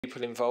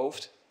People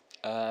involved.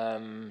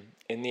 In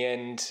the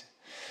end,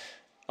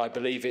 I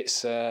believe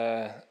it's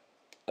a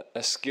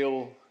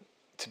skill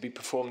to be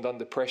performed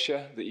under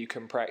pressure that you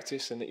can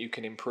practice and that you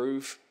can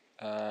improve.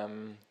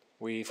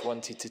 We've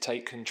wanted to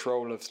take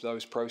control of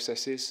those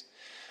processes,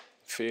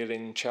 feel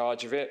in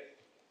charge of it.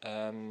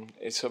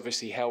 It's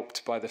obviously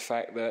helped by the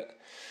fact that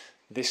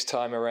this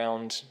time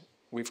around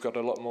we've got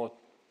a lot more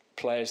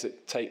players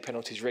that take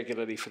penalties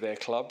regularly for their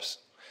clubs.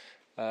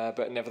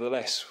 But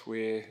nevertheless,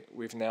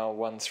 we've now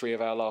won 3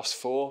 of our last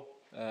 4,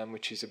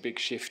 which is a big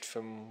shift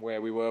from where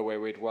we were,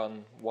 where we'd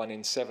won 1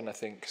 in 7, I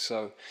think.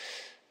 So,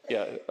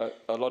 yeah,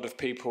 a lot of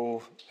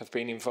people have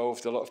been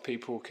involved. A lot of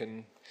people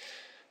can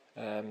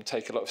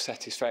take a lot of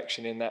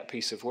satisfaction in that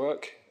piece of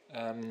work.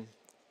 And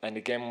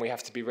again, we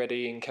have to be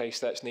ready in case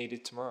that's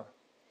needed tomorrow.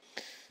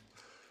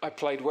 I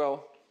played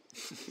well.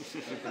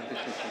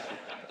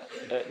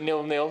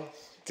 0-0,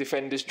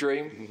 defender's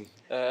dream.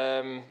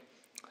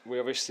 We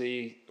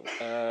obviously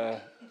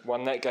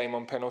won that game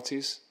on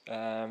penalties.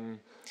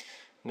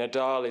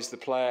 Nadal is the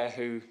player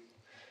who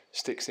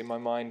sticks in my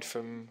mind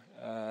from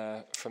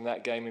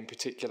that game in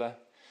particular.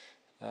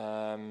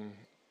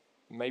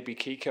 Maybe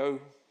Kiko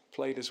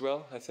played as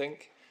well, I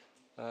think,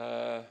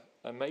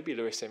 and maybe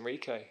Luis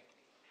Enrique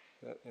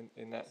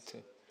in that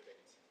team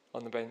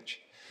on the bench.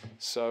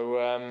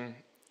 So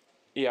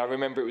yeah, I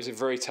remember it was a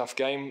very tough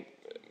game,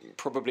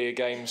 probably a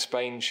game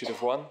Spain should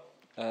have won,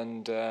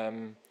 and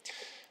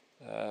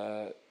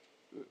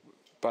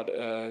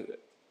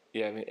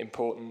yeah,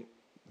 important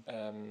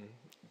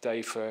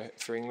day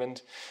for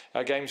England.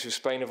 Our games with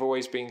Spain have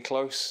always been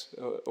close,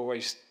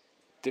 always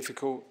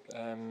difficult.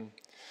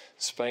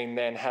 Spain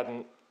then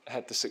hadn't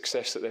had the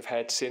success that they've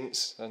had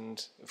since,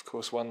 and of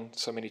course won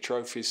so many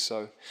trophies.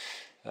 So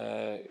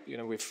you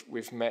know,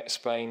 we've met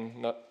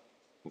Spain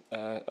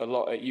a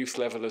lot at youth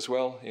level as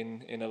well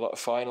in a lot of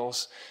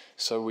finals.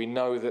 So we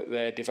know that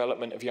their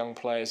development of young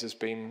players has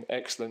been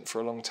excellent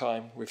for a long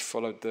time. We've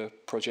followed the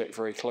project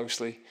very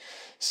closely,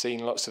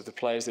 seen lots of the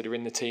players that are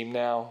in the team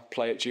now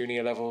play at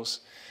junior levels.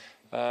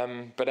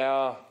 But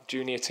our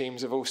junior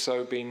teams have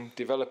also been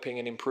developing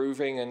and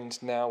improving, and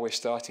now we're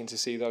starting to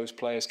see those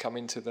players come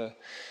into the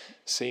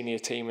senior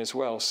team as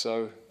well.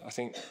 So I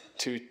think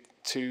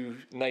two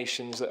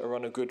nations that are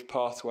on a good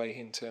pathway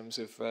in terms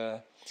of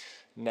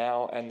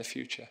now and the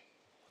future.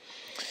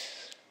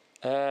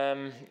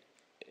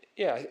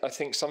 Yeah, I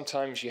think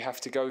sometimes you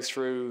have to go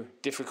through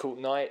difficult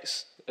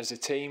nights as a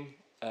team.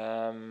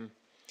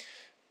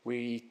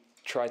 We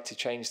tried to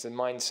change the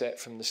mindset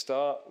from the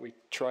start. We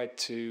tried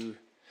to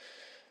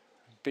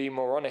be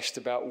more honest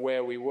about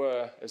where we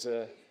were as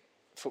a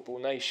football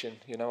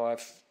nation. You know,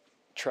 I've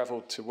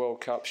travelled to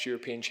World Cups,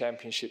 European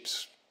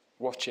Championships,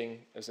 watching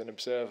as an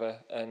observer,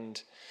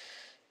 and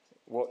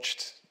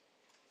watched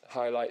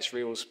highlights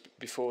reels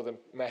before the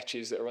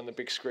matches that are on the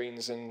big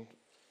screens, and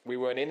we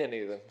weren't in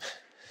any of them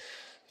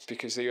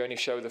because you only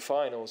show the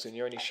finals and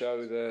you only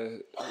show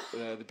the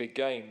big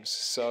games.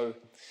 So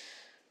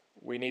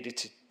we needed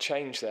to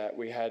change that.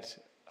 We had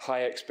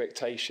high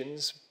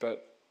expectations,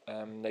 but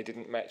they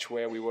didn't match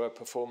where we were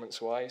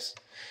performance-wise.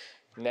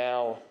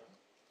 Now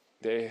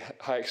the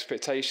high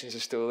expectations are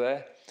still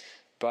there,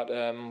 but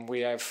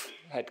we have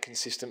had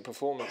consistent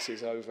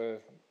performances over,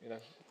 you know,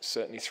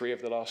 certainly 3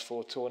 of the last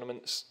 4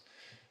 tournaments,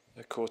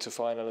 a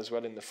quarter-final as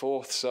well in the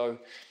 4th. So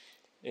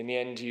in the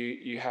end,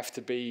 you have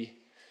to be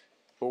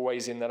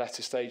always in the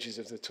latter stages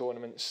of the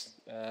tournaments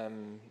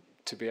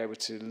to be able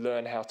to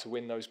learn how to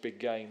win those big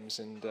games,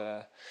 and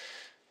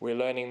we're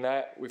learning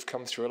that. We've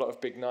come through a lot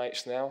of big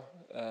nights now,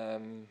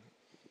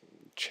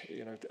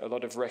 you know, a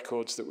lot of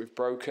records that we've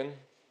broken,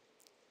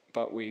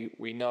 but we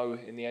know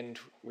in the end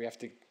we have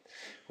to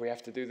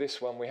do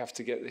this one. We have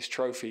to get this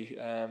trophy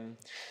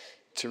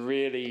to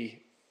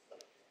really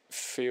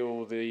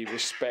feel the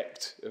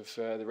respect of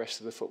the rest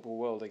of the football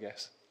world, I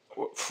guess.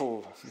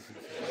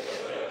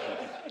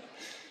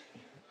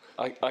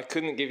 I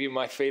couldn't give you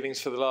my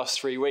feelings for the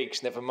last 3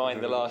 weeks, never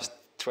mind the last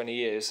 20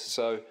 years.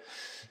 So,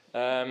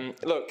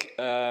 look,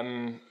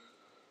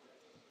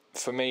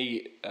 for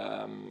me,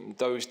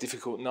 those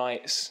difficult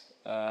nights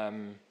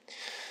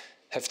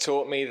have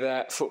taught me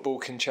that football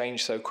can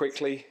change so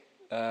quickly.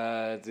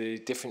 The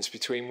difference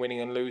between winning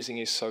and losing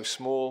is so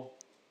small.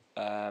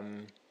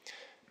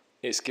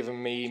 It's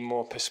given me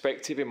more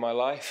perspective in my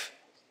life,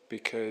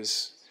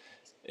 because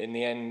in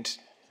the end,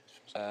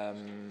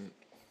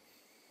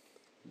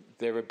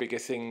 there are bigger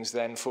things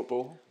than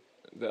football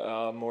that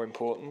are more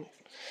important.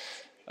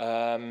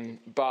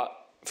 But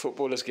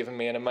football has given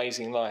me an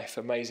amazing life,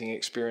 amazing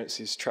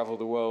experiences, travel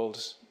the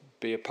world,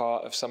 be a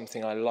part of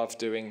something I love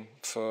doing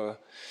for,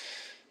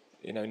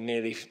 you know,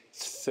 nearly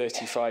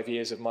 35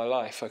 years of my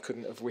life. I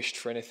couldn't have wished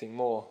for anything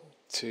more.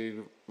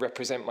 To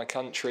represent my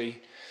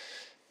country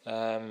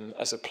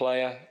as a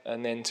player,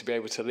 and then to be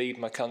able to lead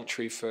my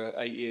country for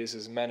 8 years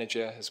as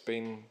manager has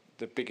been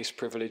the biggest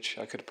privilege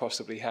I could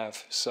possibly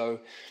have. So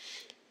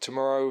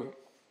tomorrow,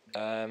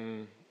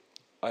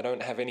 I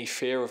don't have any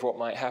fear of what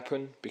might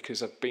happen,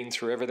 because I've been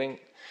through everything.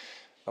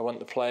 I want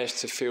the players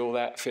to feel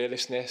that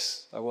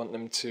fearlessness. I want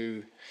them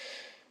to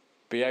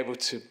be able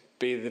to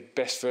be the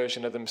best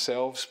version of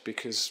themselves,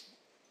 because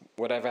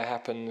whatever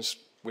happens,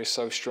 we're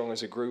so strong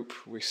as a group,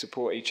 we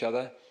support each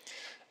other.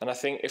 And I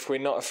think if we're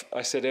not,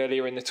 I said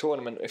earlier in the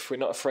tournament, if we're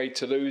not afraid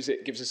to lose,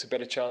 it gives us a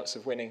better chance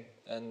of winning.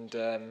 And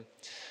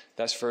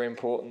that's very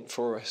important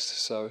for us.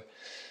 So,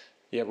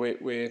 yeah,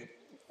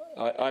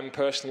 I'm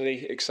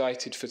personally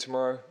excited for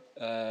tomorrow.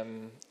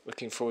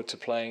 Looking forward to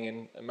playing in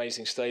an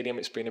amazing stadium.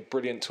 It's been a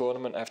brilliant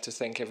tournament. I have to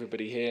thank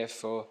everybody here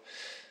for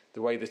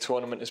the way the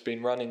tournament has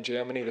been run in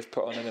Germany. They've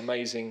put on an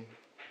amazing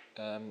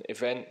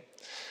event.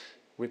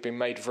 We've been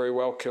made very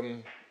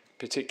welcome,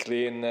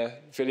 particularly in the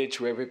village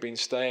where we've been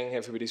staying.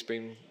 Everybody's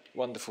been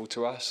wonderful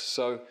to us.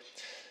 So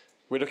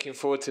we're looking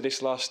forward to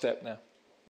this last step now.